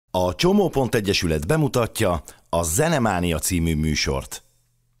A Csomópont Egyesület bemutatja a Zenemánia című műsort.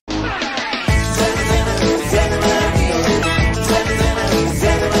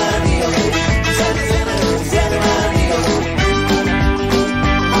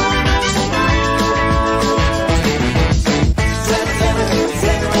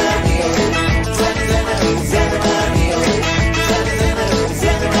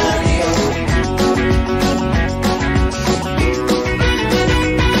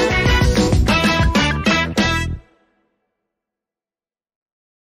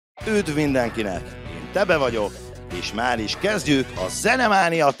 Üdv mindenkinek! Én Tebe vagyok, és már is kezdjük a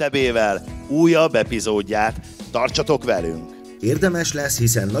Zenemánia Tebével újabb epizódját. Tartsatok velünk! Érdemes lesz,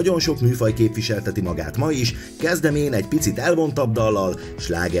 hiszen nagyon sok műfaj képviselteti magát ma is. Kezdem én egy picit elvontabb dallal,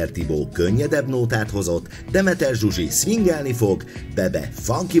 Sláger Tibó könnyedebb nótát hozott, Demeter Zsuzsi swingelni fog, Bebe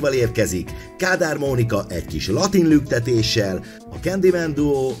funkival érkezik, Kádár Mónika egy kis latin lüktetéssel, a Candyman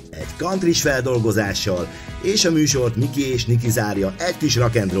Duo egy countrys feldolgozással, és a műsort Miki és Niki zárja egy kis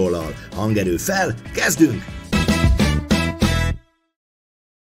rock'n'rollal. Hangerő fel, kezdünk!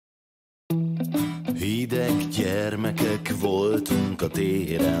 Hideg gyermekek voltunk a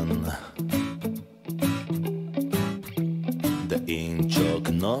téren, de én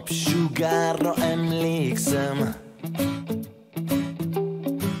csak napsugárra emlékszem.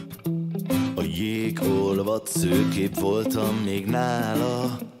 A jég olvadt szőkép voltam még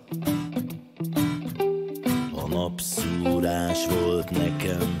nála, a napszúrás volt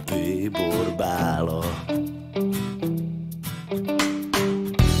nekem péborbála.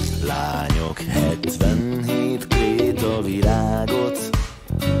 Lányok 77 krétavirágot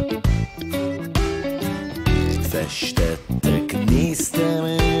festettek, néztem,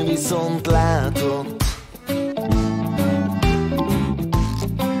 ő viszont látott.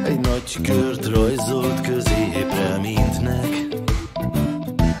 Egy nagy kört rajzolt középre mindnek,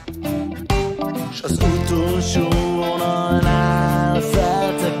 s az utolsó vonalnál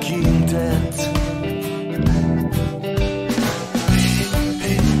feltekintett.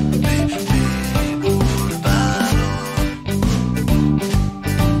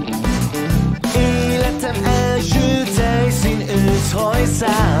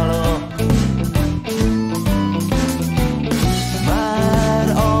 Hajszála. Már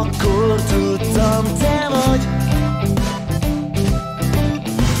akkor tudtam, te vagy,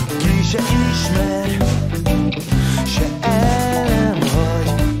 ki se ismer, se el nem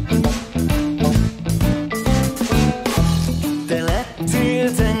vagy. Te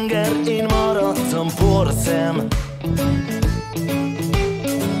lettél tenger, én maradtam porszem,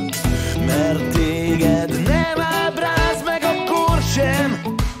 mert téged nem ábráz meg akkor sem.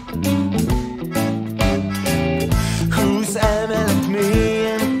 20 emelet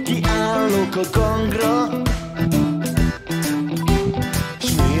mélyen kiállok a gangra,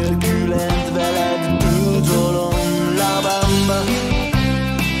 s nélküled veled üldolom la bamba.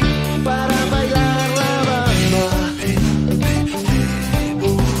 Para bailar la bamba.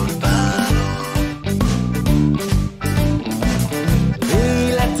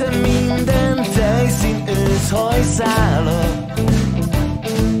 Életem minden tejszín őszhajszála.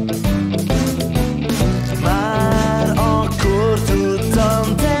 Már akkor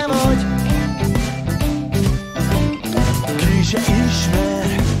tudtam, te vagy, ki se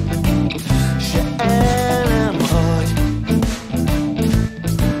ismer, se el nem hagy.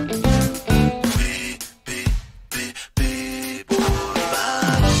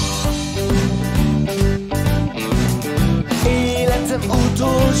 Életem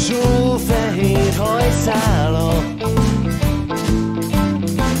utolsó fehér hajszála.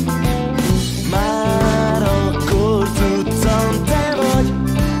 Már akkor tudtam, te vagy,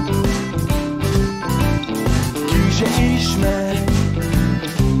 ki se ismer,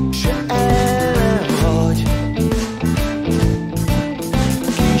 se el nem hagy.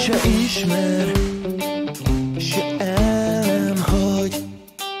 Ki se ismer, se el nem hagy.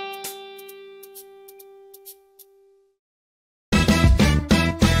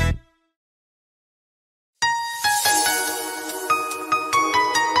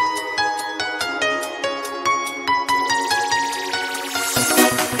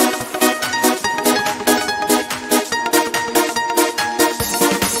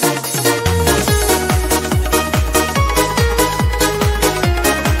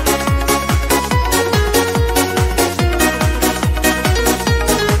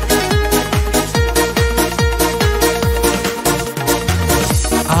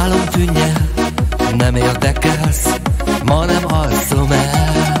 Nem érdekelsz, ma nem alszom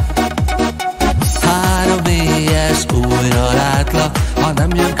el. 3 éves újra látlak, ha nem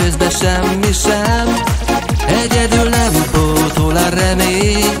jön közbe semmi sem. Egyedül nem pótol a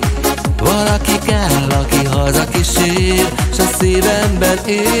remény, Valaki kell, aki hazakísér, s a szívemben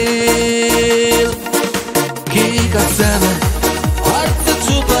él. Kék a szeme, arca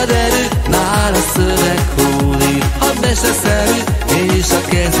csupa derű, nála szöveg hódír, a meseszerű, és a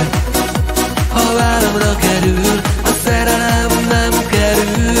keze, ha vállamra kerül, a szerelem nem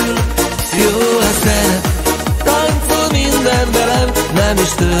kerül. Jó a szeret, táncol minden velem, nem is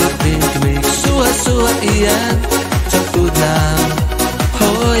történt még soha ilyen. Csak tudnám,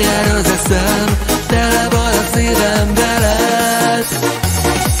 hol jár az eszem, tele van a szívem veled.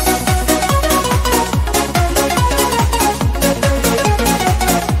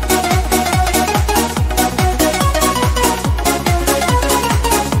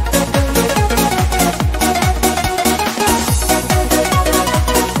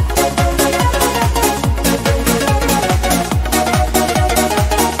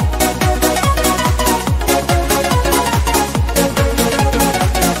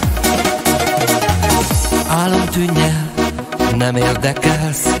 Nem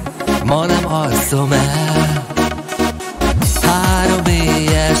érdekelsz, ma nem alszom el. 3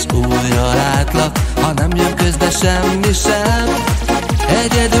 éjes újra látlak, ha nem jön közbe semmi sem.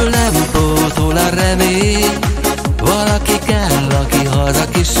 Egyedül nem pótol a remény, valaki kell, aki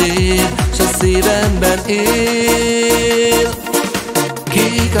hazakísér, s a szívemben él.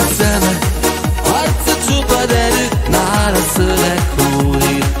 Kék a szeme, arca csupa derű, nála szöveg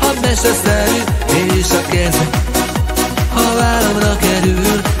hódír, a meseszerű, és a keze, ha vállamra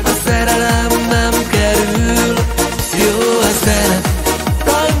kerül, a szerelem nem kerül. Jó a szeret,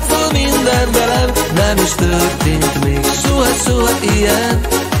 táncol minden velem, nem is történt még soha ilyen.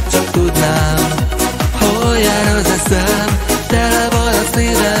 Csak tudnám, hol jár az eszem, tele van a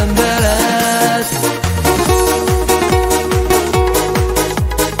szívem veled.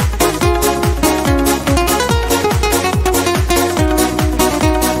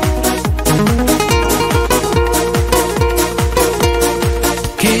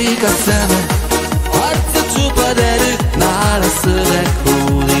 A szeme, arca csupa derű, nála szöveg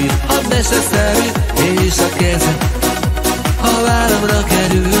hódír, a meseszerű, és a keze, ha vállamra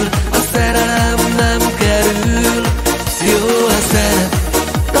kerül, a szerelem nem kerül. Jó a szeret,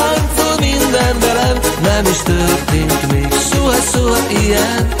 táncol minden velem, nem is történt még soha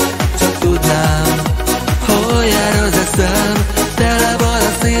ilyen. Csak tudnám, hol jár az eszem, tele van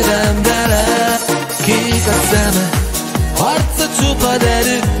a szívem veled. Kék a szeme, arca csupa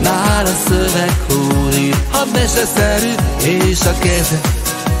derű, nála szöveg hódír, a meseszerű, és a keze,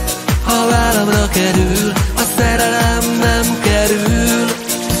 ha vállamra kerül, a szerelem nem kerül.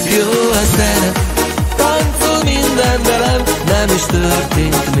 Jó a szeret, táncol minden velem, nem is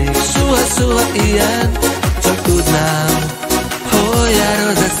történt még soha ilyen. Csak tudnám, hol jár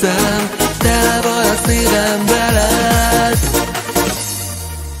az eszem, tele van a szívem veled.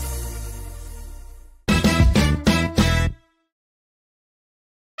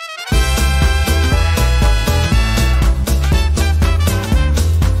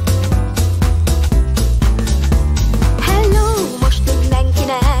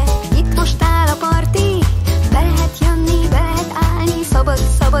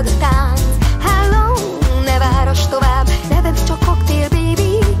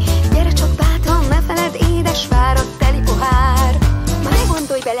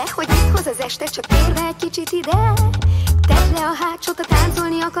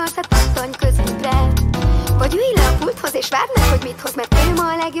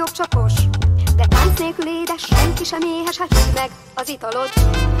 Az italod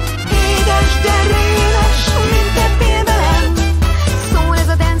édes, de rémes, mint tettél velem. Szól ez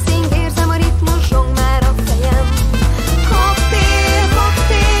a dancing, érzem a ritmus, zsong már a fejem. Koktél,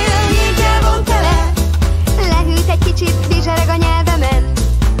 koktél, jéggyel van tele, lehűlt egy kicsit, bizsereg a nyelvemen.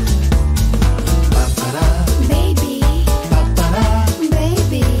 Baby, baby,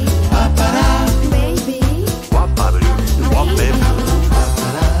 baby,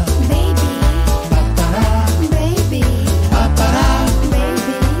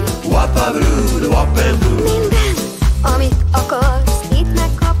 minden, amit akarsz, itt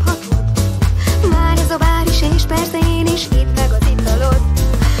megkaphatod. Már ez a vár is, és persze én is, itt meg az italod.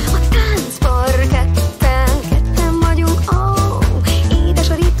 A táncbar ketten vagyunk, édes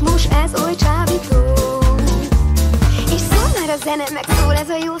a ritmus, ez oly csábító. És szól már a zene, meg szól ez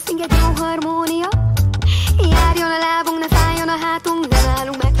a jó szing, egy jó harmónia. Járjon a lábunk, ne fájjon a hátunk, nem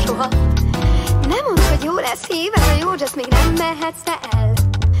állunk meg soha. Nem mondd, hogy jó lesz, híved a jó jazz, még nem mehetsz te el.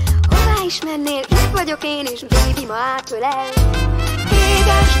 Hová is mennél, itt vagyok én is, baby, ma átölel.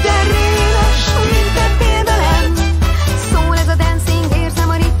 Édes, de rémes, mint tettél velem. Szól ez a dancing, érzem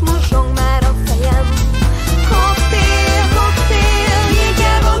a ritmus, zsong már a fejem. Koktél, koktél,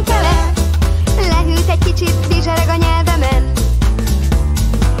 jéggyel van tele,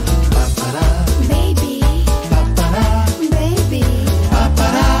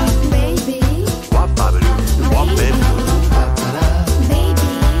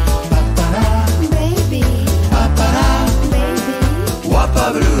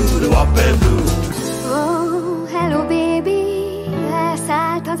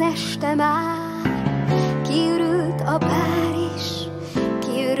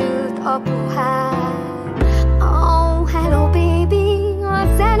 a pohár. Oh, hello baby,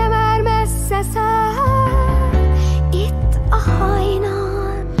 a zene már messze száll. Itt a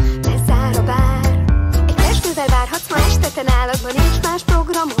hajnal, lezár a bár. Egy festővel várhatsz ma este, te nálad ma nincs más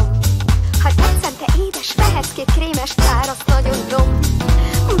programom. Ha tetszem, te édes, vehetsz két krémes tár, azt nagyon dom.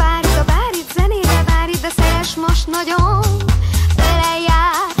 Bárít, zenére várít, de szeres most nagyon.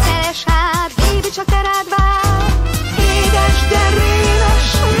 Ölejjár, szeres hát, baby, csak te rád vár. Édes, de rémes,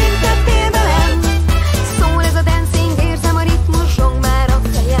 mint tettél velem. Szól ez a dancing, érzem a ritmus, zsong már a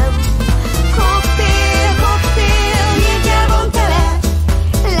fejem. Koktél, hírgyel von tele.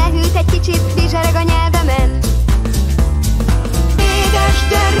 Lehűlt egy kicsit, bizsereg a nyelvemen. Édes,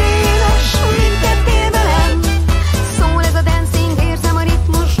 de rémes, mint tettél velem. Szól ez a dancing, érzem a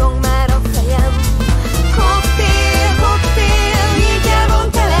ritmus, zsong már a fejem. Koktél, hírgyel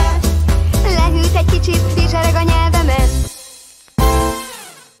von tele. Lehűlt egy kicsit, bizsereg a nyelvemen.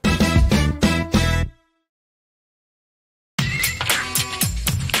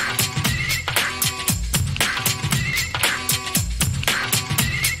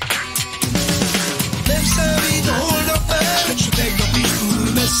 Nem számít a holnap már, s a tegnap is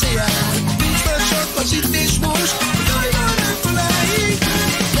túl messze jár. Nincs már csak az itt és most, hogy ajván elfelejt.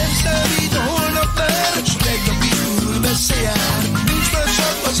 Nem számít a holnap már, s a tegnap is túl messze jár. Nincs már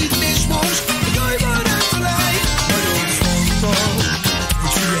csak az itt és most, hogy ajván elfelejt. Nagyon fontos,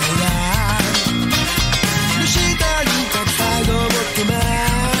 hogy figyelj rám. Mi sétáljunk át fájdalmat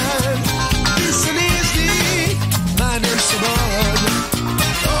már. Visszanézni már nem szabad.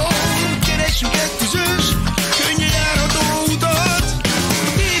 Keressünk egy közös, könnyen járható utat. A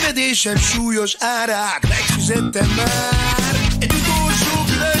tévedésem súlyos árát megfizettem már. Egy utolsó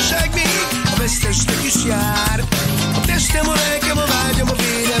kívánság még a vesztesnek is jár. A testem, a lelkem, a vágyam, a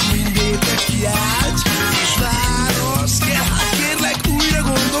vérem mindétek kiállt. És válasz kell, hát kérlek újra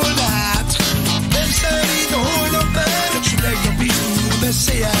gondold át. Nem számít a holnap már, s a tegnap is túl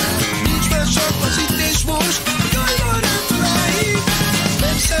messze jár. Nincs már csak az itt és most, hogy ajvan elfelejt.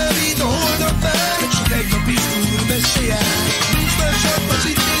 Nem számít a holnap már, s a tegnap is túl messze jár. Nincs már csak az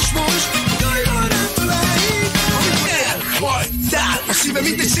itt és most, hogy ajvan elfelejt. Amit elhagytál, a szívem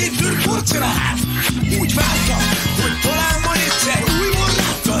mint egy széttört porcelán. Úgy vártam, hogy talán majd egyszer újból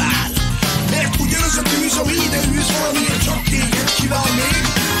rátalál. Mert ugyanaz a tűz, ami ide űz, valamiért csak téged kíván még.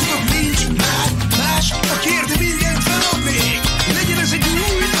 Tudod, nincs már más, aki érte mindent feladnék. Legyen ez egy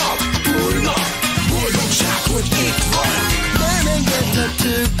új nap, boldogság, hogy itt van. Nem engedlek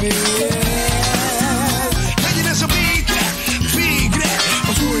többé. Legyen ez a béke, végre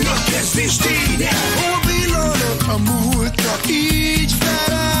az újrakezdés ténye. Hol pillanat a múltnak így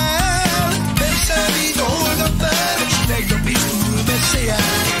felel. Nem számít a holnap már, s a tegnap is túl messze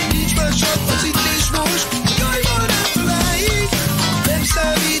jár. Nincs már csak az itt és most, hogy ajvan elfelejt. Nem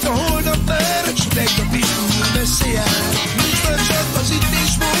számít a holnap már, s a tegnap is túl messze jár. Nincs már csak az itt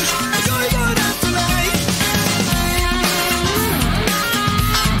és most, hogy ajvan elfelejt. Nem számít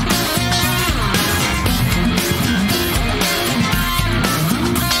a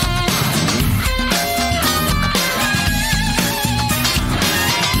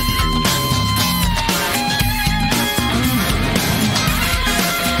holnap már, s a tegnap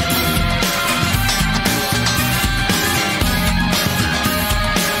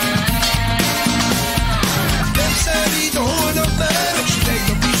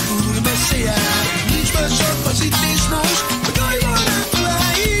túl messze jár. Nincs már csak az itt és most, hogy ajvan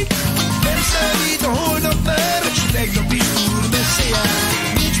elfelejt. Nem számít a holnap már, s a tegnap is túl messze jár.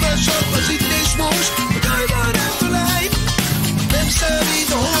 Nincs már csak az itt és most, hogy ajvan elfelejt. Nem számít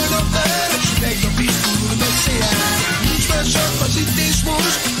a holnap már, s a tegnap is túl messze jár. Nincs már csak az itt és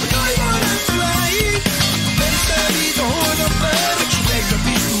most, hogy ajvan elfelejt. Nem számít a holnap már, s a tegnap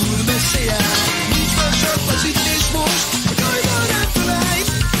is túl messze jár. Nincs már csak az itt és most, hogy ajvan elfelejt.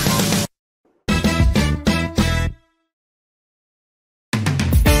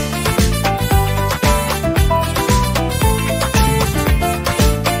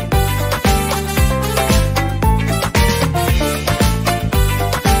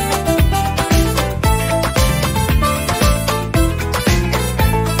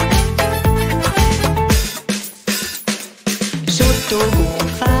 Suttogó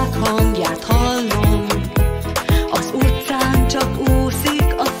fák hangját hallom, az utcán csak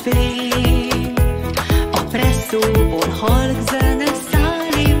úszik a fény. A presszóból halk zene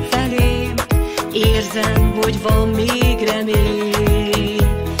száll én felém, érzem, hogy van még remény.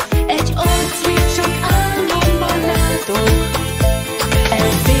 Egy arcot csak álmomban látok,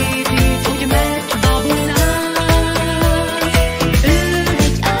 ez szépít, hogy megbabonál. Ő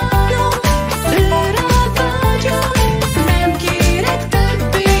egy álom, ő rá vágyom, nem kérek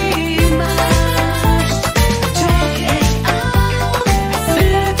többé.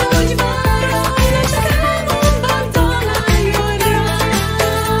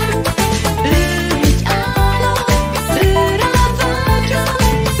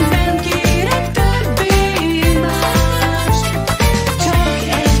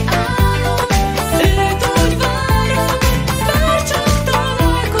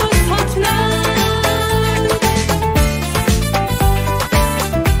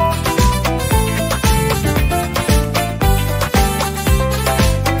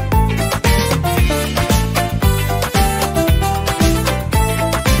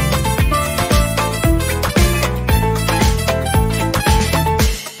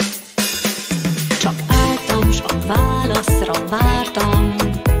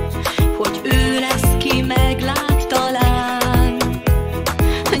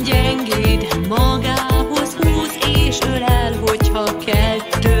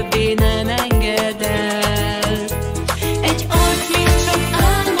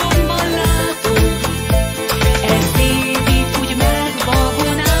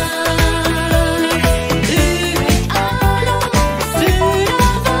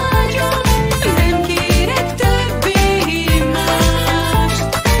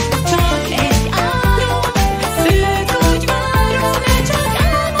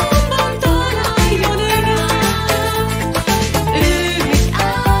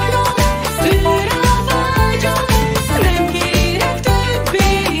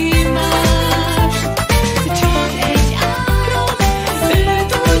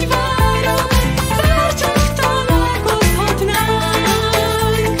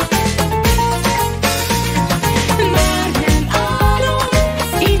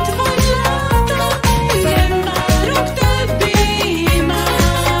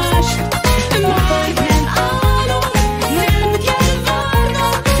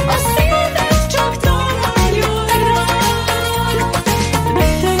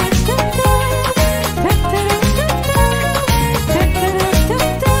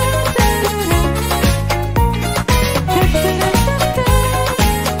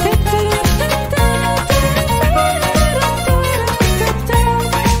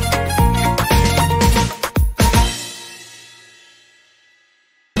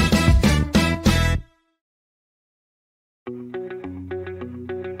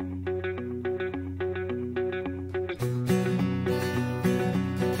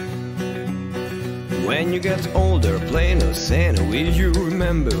 when you get older, playing a Santa, will you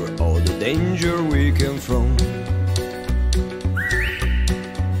remember all the danger we came from?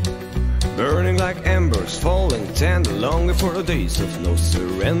 Burning like embers, falling tender, longing for the days of no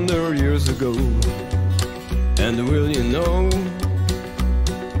surrender years ago. And will you know?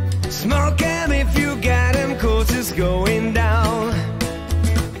 Smoke 'em if you got 'em, 'cause it's going down.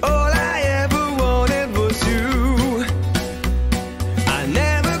 All I ever wanted was you. I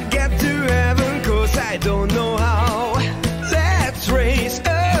never get to heaven 'cause I don't know how. Let's raise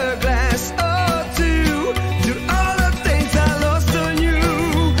a glass or two to all the things I lost on you.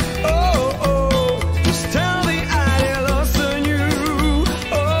 Oh, oh, just tell me I lost on you.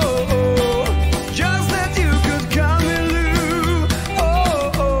 Oh, oh, just that you could call me Lou.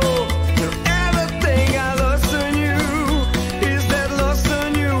 Oh, oh, to everything I lost on you. Is that lost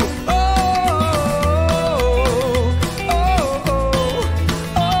on you? Oh, oh, oh,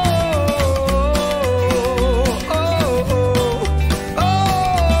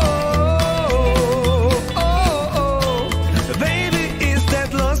 oh, baby, is that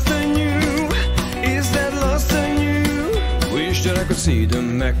lost on you? Is that lost on you? Wish that I could see the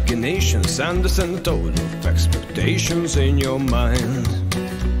machinations, understand the total of expectations in your mind.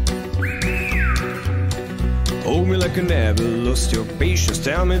 Hold me like you never lost your patience.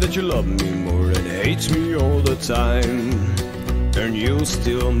 Tell me that you love me more and hate me all the time. And you're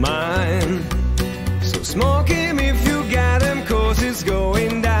still mine. So smoke him if you got him, 'cause it's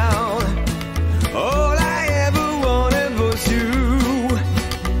going down. All I ever wanted was you.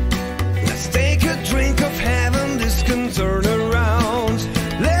 Let's take a drink of heaven, this can turn around.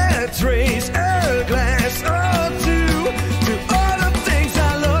 Let's raise a glass or two to all the things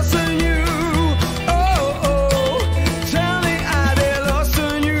I lost on you. Oh, oh, tell me I did lost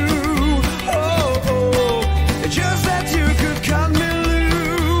on you. Oh, oh, just that you could cut me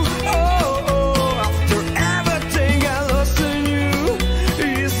loose. Oh, oh, after everything I lost on you.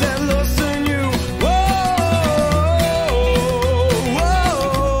 Is that lost on you? Whoa, whoa,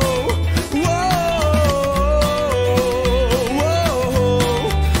 whoa, whoa,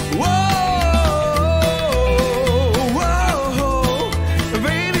 whoa.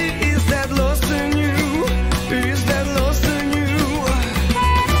 Baby, is that lost on you? Is that lost on you?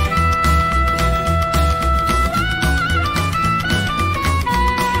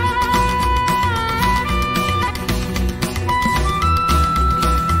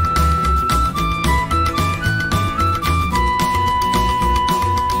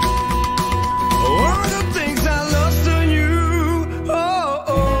 All the things I lost on you. Oh,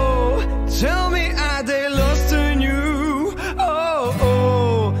 oh, tell me are they lost on you? Oh,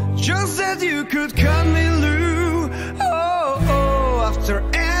 oh, just that you could cut me loose. Oh, oh, after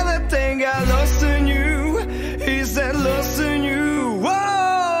everything I lost on you. Is that lost on you? Whoa,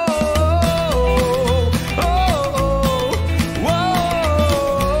 oh, oh, whoa,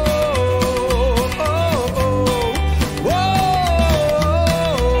 oh,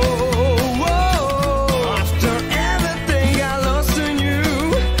 whoa. After everything I lost on you.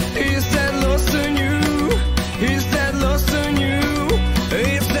 Is that lost on you? Is that lost on you?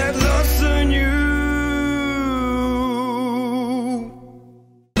 Is that lost on you?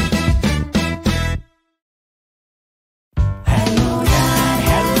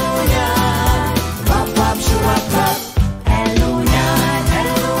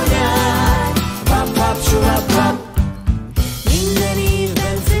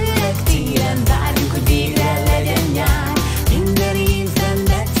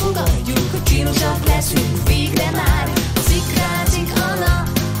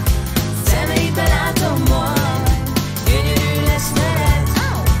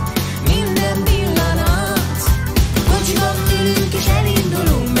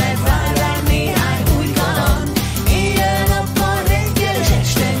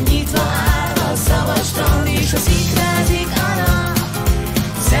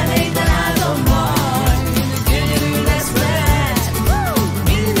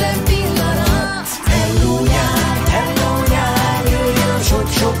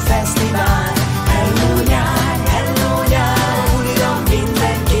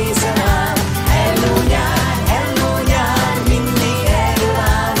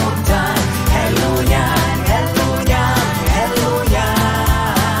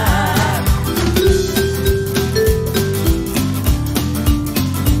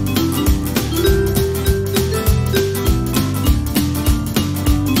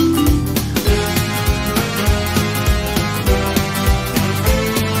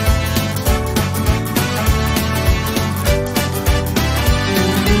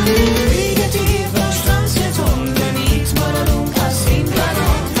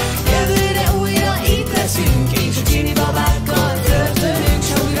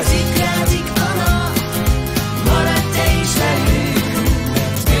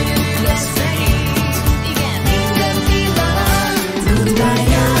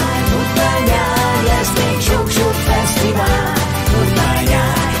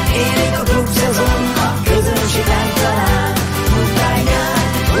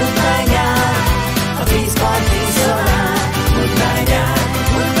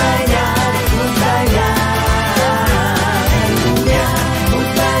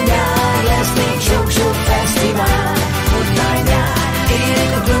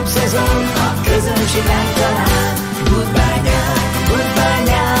 azon a közönség megtalál. Goodbye nyár, goodbye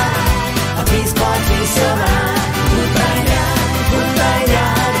nyár, a vízpart visszavár. Goodbye nyár, goodbye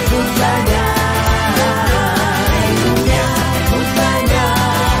nyár, goodbye nyár. Elmúlt nyár, goodbye nyár.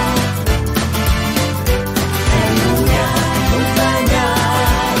 Elmúlt nyár, goodbye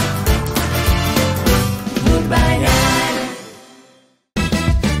nyár. Goodbye nyár.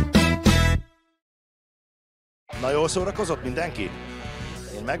 Na, jól szórakozott mindenki?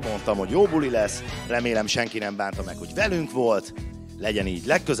 Én megmondtam, hogy jó buli lesz, remélem senki nem bánta meg, hogy velünk volt, legyen így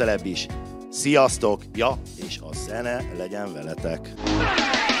legközelebb is. Sziasztok, ja, és a zene legyen veletek.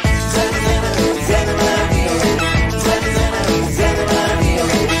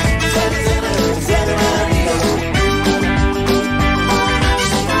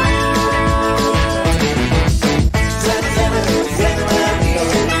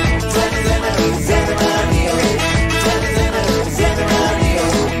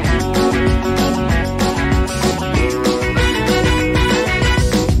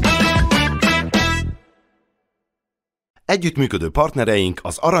 Együttműködő partnereink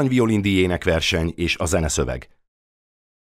az Aranyviolin díj énekverseny és a Zeneszöveg.